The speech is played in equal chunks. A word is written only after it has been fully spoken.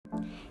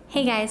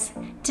Hey guys,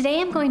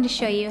 today I'm going to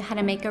show you how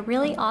to make a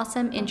really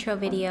awesome intro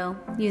video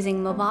using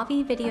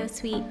Movavi Video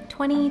Suite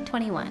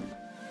 2021.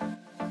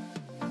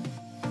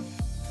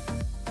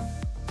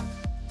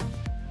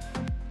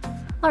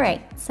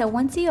 Alright, so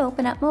once you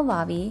open up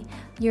Movavi,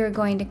 you're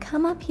going to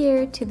come up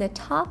here to the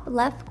top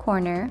left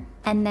corner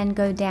and then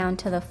go down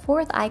to the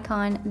fourth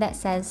icon that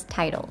says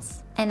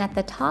Titles. And at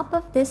the top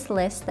of this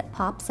list that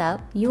pops up,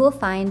 you will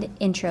find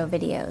Intro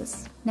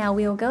Videos. Now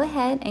we will go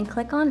ahead and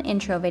click on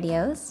Intro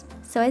Videos.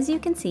 So as you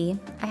can see,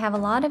 I have a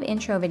lot of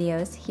intro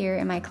videos here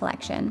in my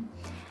collection.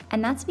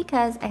 And that's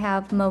because I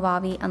have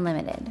Movavi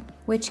Unlimited,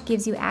 which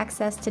gives you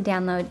access to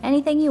download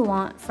anything you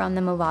want from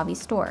the Movavi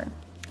store.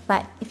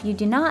 But if you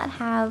do not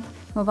have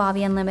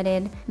Movavi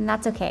Unlimited, then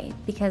that's okay,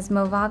 because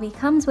Movavi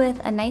comes with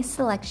a nice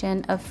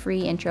selection of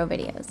free intro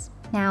videos.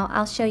 Now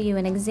I'll show you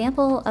an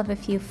example of a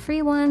few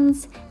free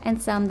ones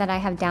and some that I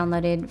have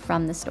downloaded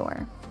from the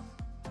store.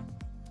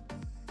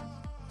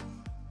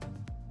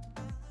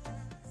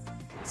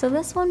 So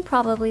this one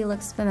probably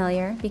looks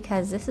familiar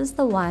because this is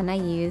the one I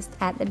used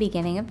at the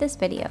beginning of this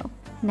video.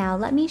 Now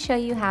let me show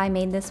you how I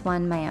made this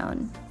one my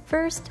own.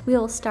 First, we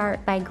will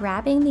start by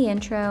grabbing the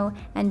intro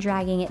and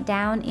dragging it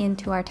down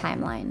into our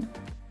timeline.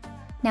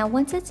 Now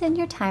once it's in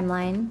your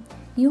timeline,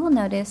 you will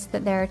notice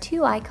that there are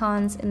two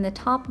icons in the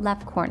top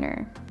left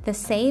corner. The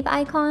save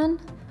icon,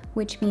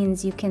 which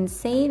means you can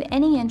save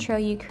any intro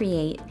you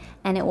create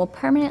and it will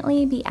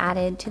permanently be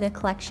added to the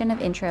collection of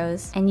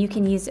intros and you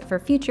can use it for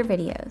future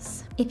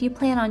videos. If you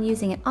plan on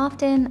using it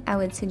often, I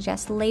would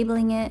suggest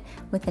labeling it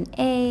with an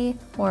A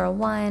or a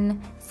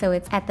 1 so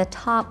it's at the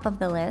top of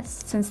the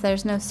list since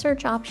there's no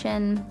search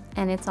option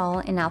and it's all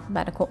in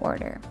alphabetical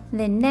order.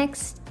 Then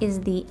next is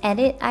the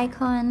edit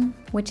icon,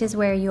 which is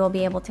where you will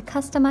be able to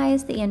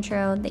customize the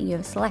intro that you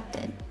have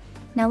selected.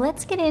 Now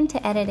let's get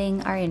into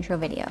editing our intro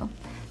video.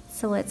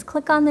 So let's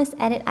click on this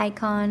edit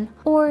icon,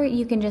 or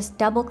you can just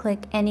double click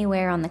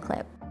anywhere on the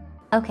clip.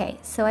 Okay,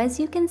 so as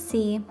you can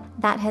see,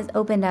 that has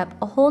opened up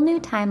a whole new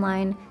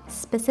timeline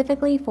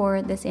specifically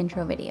for this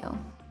intro video.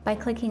 By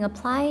clicking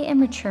apply and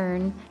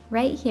return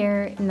right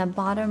here in the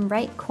bottom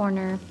right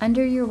corner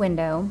under your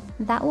window,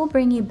 that will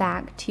bring you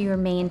back to your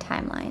main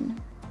timeline.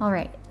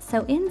 Alright,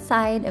 so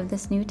inside of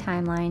this new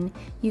timeline,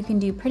 you can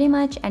do pretty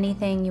much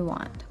anything you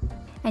want.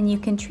 And you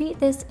can treat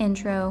this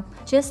intro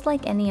just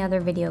like any other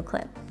video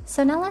clip.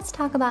 So now let's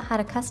talk about how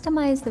to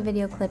customize the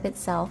video clip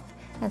itself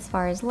as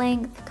far as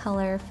length,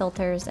 color,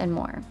 filters, and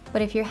more.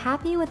 But if you're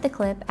happy with the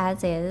clip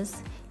as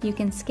is, you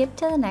can skip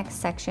to the next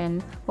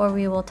section where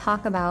we will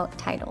talk about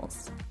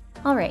titles.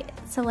 Alright,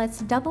 so let's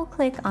double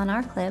click on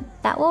our clip.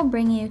 That will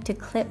bring you to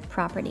Clip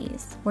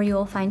Properties, where you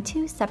will find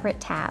two separate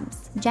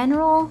tabs,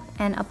 General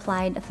and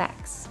Applied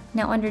Effects.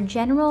 Now under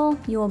General,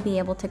 you will be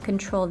able to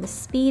control the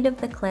speed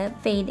of the clip,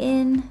 fade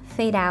in,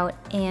 fade out,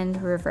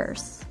 and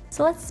reverse.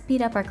 So let's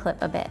speed up our clip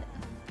a bit,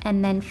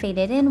 and then fade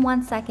it in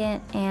 1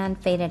 second and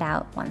fade it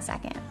out 1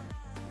 second.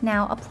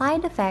 Now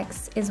Applied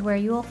Effects is where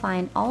you will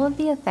find all of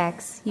the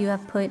effects you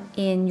have put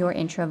in your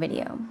intro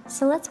video.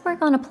 So let's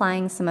work on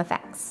applying some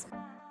effects.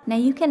 Now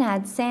you can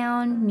add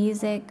sound,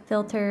 music,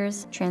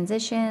 filters,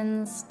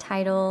 transitions,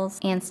 titles,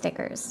 and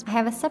stickers. I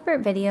have a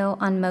separate video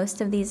on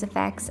most of these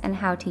effects and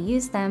how to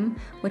use them,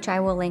 which I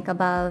will link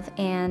above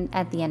and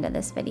at the end of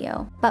this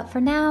video. But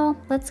for now,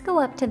 let's go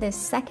up to this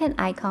second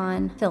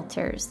icon,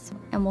 Filters,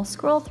 and we'll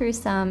scroll through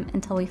some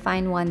until we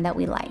find one that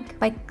we like.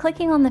 By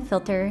clicking on the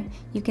filter,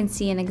 you can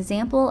see an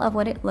example of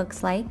what it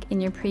looks like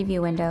in your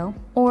preview window,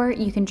 or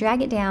you can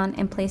drag it down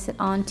and place it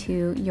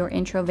onto your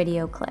intro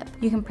video clip.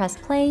 You can press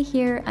play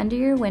here under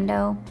your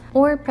window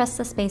or press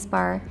the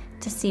spacebar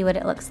to see what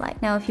it looks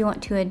like. Now if you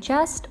want to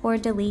adjust or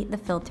delete the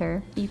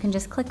filter, you can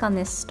just click on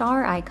this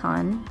star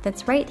icon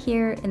that's right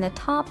here in the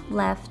top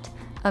left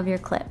of your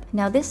clip.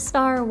 Now this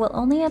star will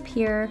only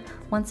appear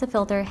once a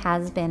filter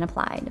has been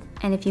applied.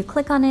 And if you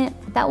click on it,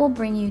 that will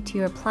bring you to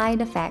your applied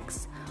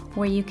effects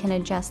where you can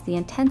adjust the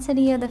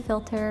intensity of the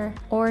filter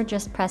or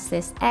just press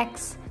this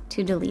X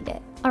to delete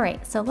it.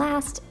 Alright, so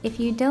last, if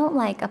you don't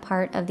like a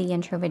part of the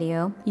intro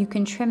video, you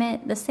can trim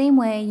it the same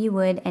way you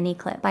would any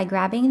clip by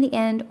grabbing the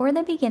end or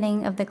the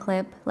beginning of the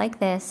clip like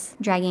this,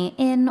 dragging it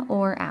in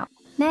or out.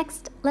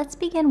 Next, let's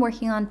begin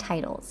working on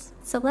titles.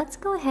 So let's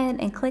go ahead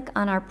and click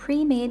on our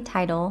pre-made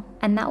title,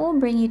 and that will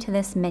bring you to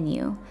this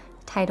menu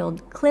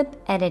titled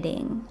Clip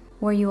Editing,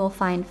 where you will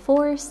find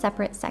 4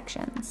 separate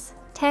sections: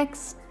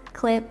 Text,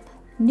 Clip,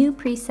 New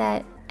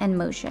Preset, and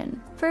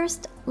Motion.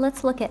 First,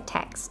 let's look at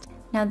text.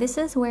 Now this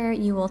is where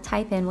you will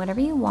type in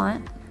whatever you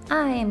want.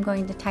 I am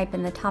going to type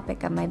in the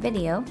topic of my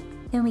video.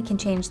 Then we can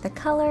change the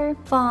color,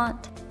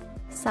 font,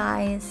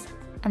 size,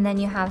 and then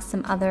you have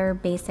some other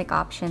basic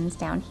options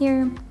down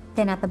here.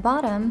 Then at the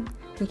bottom,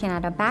 we can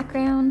add a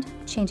background,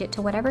 change it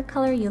to whatever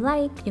color you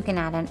like. You can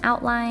add an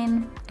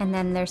outline, and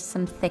then there's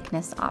some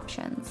thickness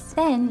options.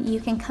 Then you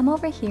can come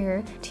over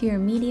here to your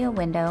media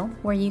window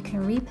where you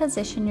can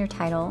reposition your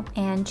title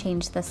and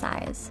change the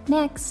size.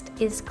 Next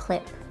is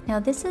clip. Now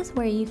this is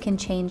where you can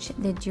change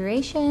the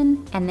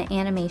duration and the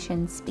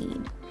animation speed.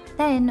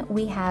 Then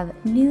we have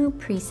New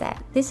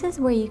Preset. This is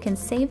where you can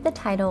save the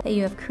title that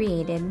you have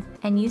created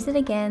and use it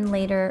again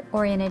later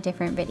or in a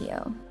different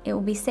video. It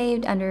will be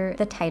saved under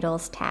the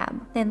Titles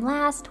tab. Then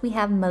last, we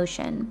have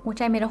Motion,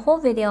 which I made a whole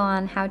video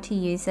on how to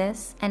use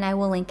this, and I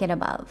will link it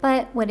above.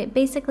 But what it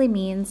basically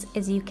means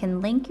is you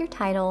can link your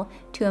title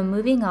to a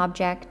moving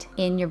object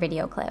in your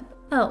video clip.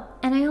 Oh,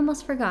 and I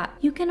almost forgot.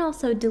 You can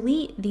also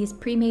delete these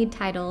pre-made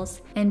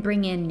titles and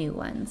bring in new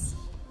ones.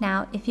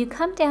 Now, if you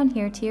come down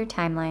here to your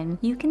timeline,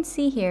 you can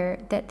see here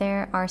that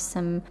there are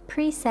some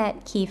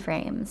preset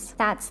keyframes.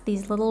 That's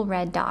these little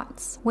red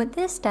dots. What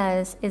this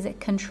does is it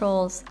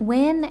controls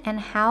when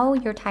and how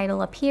your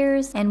title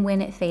appears and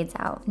when it fades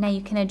out. Now you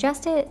can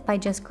adjust it by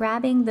just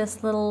grabbing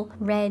this little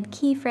red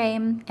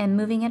keyframe and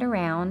moving it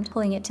around.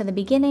 Pulling it to the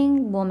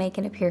beginning will make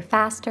it appear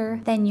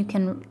faster. Then you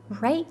can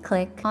right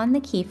click on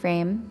the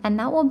keyframe and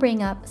that will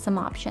bring up some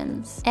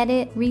options.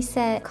 Edit,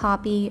 reset,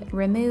 copy,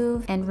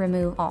 remove, and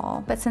remove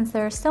all. But since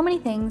there are so many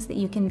things that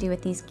you can do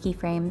with these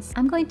keyframes,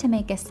 I'm going to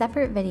make a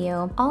separate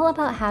video all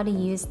about how to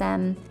use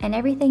them and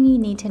everything you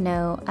need to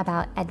know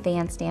about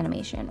advanced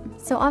animation.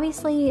 So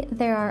obviously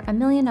there are a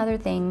million other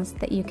things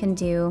that you can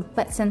do,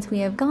 but since we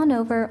have gone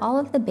over all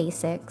of the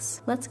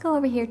basics, let's go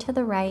over here to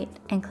the right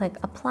and click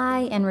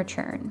Apply and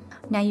Return.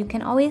 Now you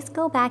can always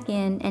go back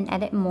in and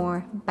edit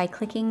more by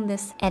clicking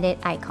this edit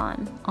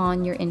icon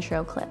on your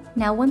intro clip.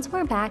 Now once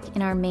we're back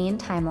in our main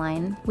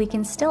timeline, we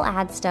can still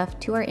add stuff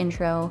to our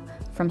intro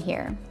from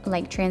here,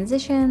 like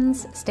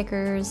transitions,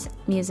 stickers,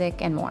 music,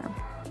 and more.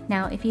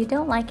 Now, if you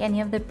don't like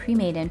any of the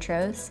pre-made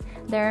intros,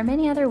 there are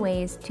many other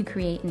ways to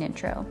create an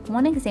intro.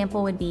 One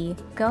example would be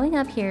going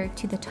up here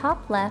to the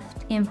top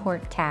left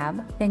Import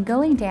tab, then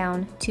going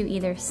down to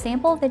either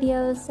sample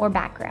videos or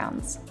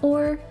backgrounds.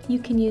 Or you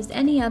can use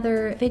any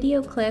other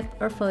video clip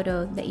or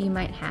photo that you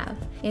might have.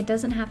 It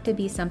doesn't have to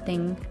be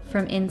something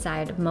from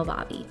inside of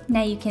Movavi.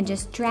 Now you can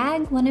just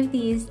drag one of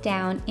these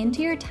down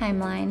into your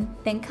timeline,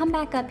 then come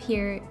back up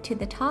here to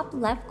the top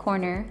left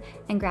corner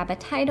and grab a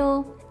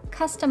title,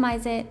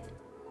 customize it,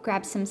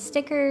 grab some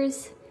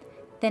stickers,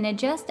 then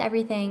adjust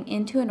everything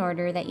into an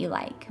order that you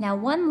like. Now,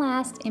 one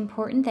last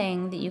important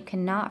thing that you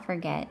cannot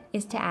forget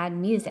is to add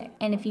music.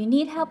 And if you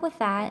need help with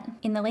that,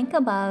 in the link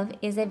above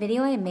is a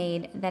video I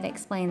made that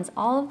explains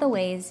all of the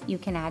ways you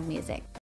can add music.